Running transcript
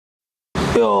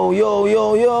Yo,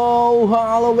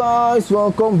 hello guys,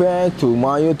 welcome back to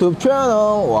my YouTube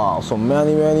channel. Wow, so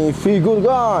many figure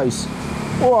guys.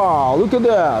 Wow, look at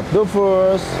that, the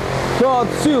first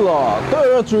Godzilla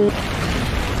territory.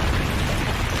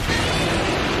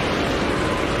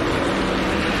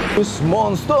 This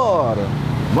monster,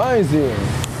 amazing.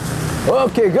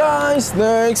 Okay guys,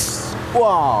 next,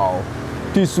 wow,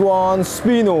 this one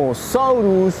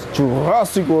Spinosaurus,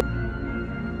 Jurassic World.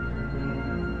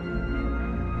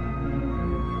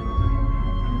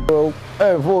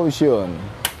 Evolution.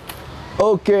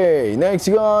 Okay, next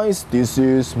guys, this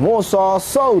is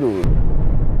Mosasaurus.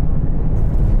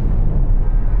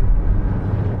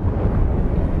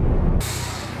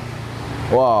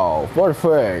 Wow,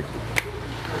 perfect.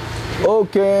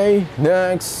 Okay,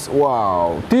 next,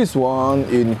 wow, this one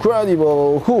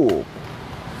incredible hook.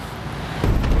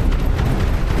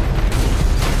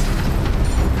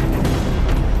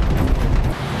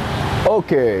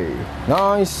 Okay,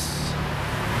 nice.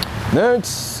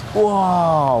 Next,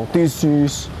 wow, this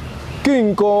is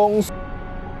King Kong's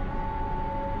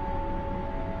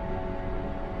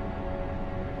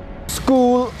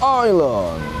School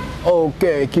Island.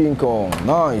 Okay, King Kong,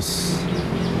 nice.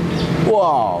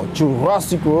 Wow,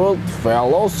 Jurassic World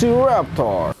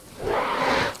Velociraptor.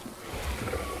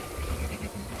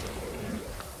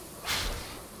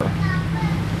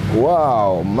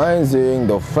 Wow, amazing,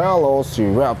 the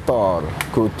Velociraptor.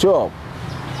 Good job.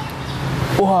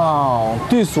 Wow,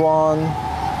 this one,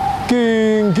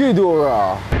 King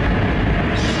Ghidorah.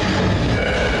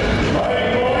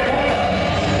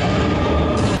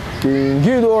 King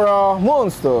Ghidorah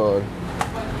monster.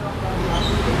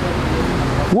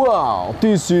 Wow,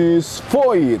 this is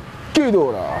Void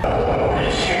Ghidorah.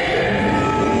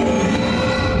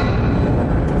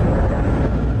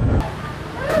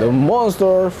 The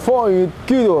monster Void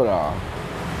Ghidorah.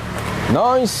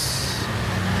 Nice.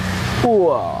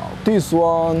 Wow. This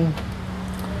one,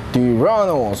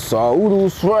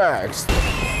 Tyrannosaurus Rex.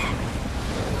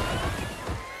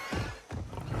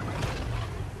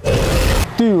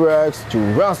 T-Rex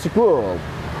Jurassic World.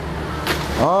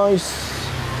 Nice.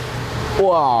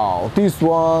 Wow, this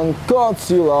one,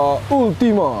 Godzilla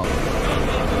Ultima.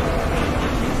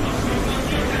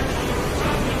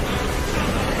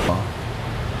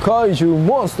 Kaiju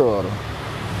monster.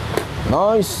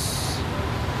 Nice.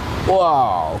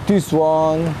 Wow, this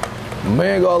one,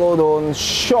 Megalodon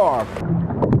shark.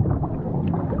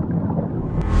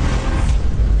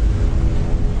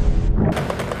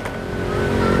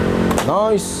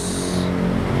 Nice.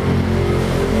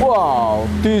 Wow,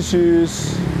 this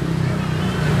is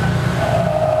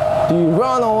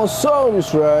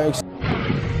Tyrannosaurus Rex.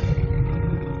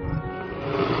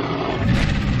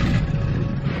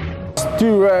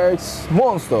 T-Rex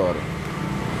monster.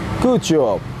 Good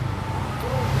job.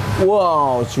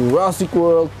 Wow, Jurassic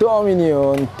World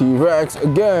Dominion T-Rex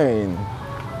again.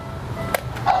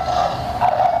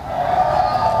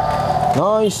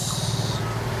 Nice.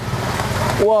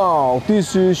 Wow,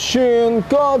 this is Shin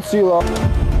Godzilla.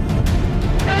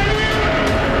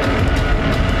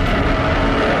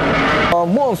 A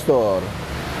monster.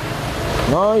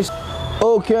 Nice.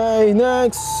 Okay,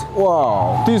 next.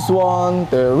 Wow, this one,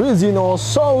 the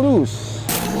Dinosaurus.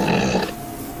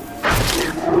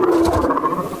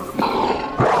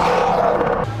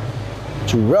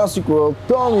 Jurassic World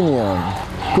Dominion.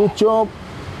 Good job.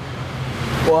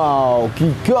 Wow,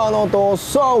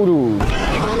 Giganotosaurus.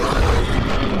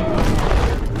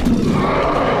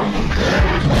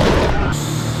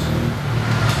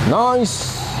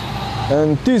 Nice.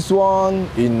 And this one,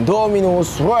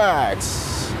 Indominus Rex.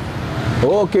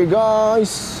 Okay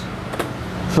guys,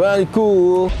 very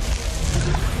cool.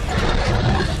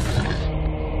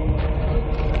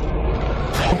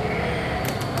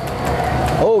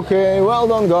 Okay, well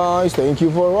done guys, thank you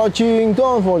for watching,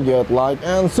 don't forget like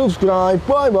and subscribe,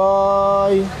 bye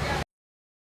bye.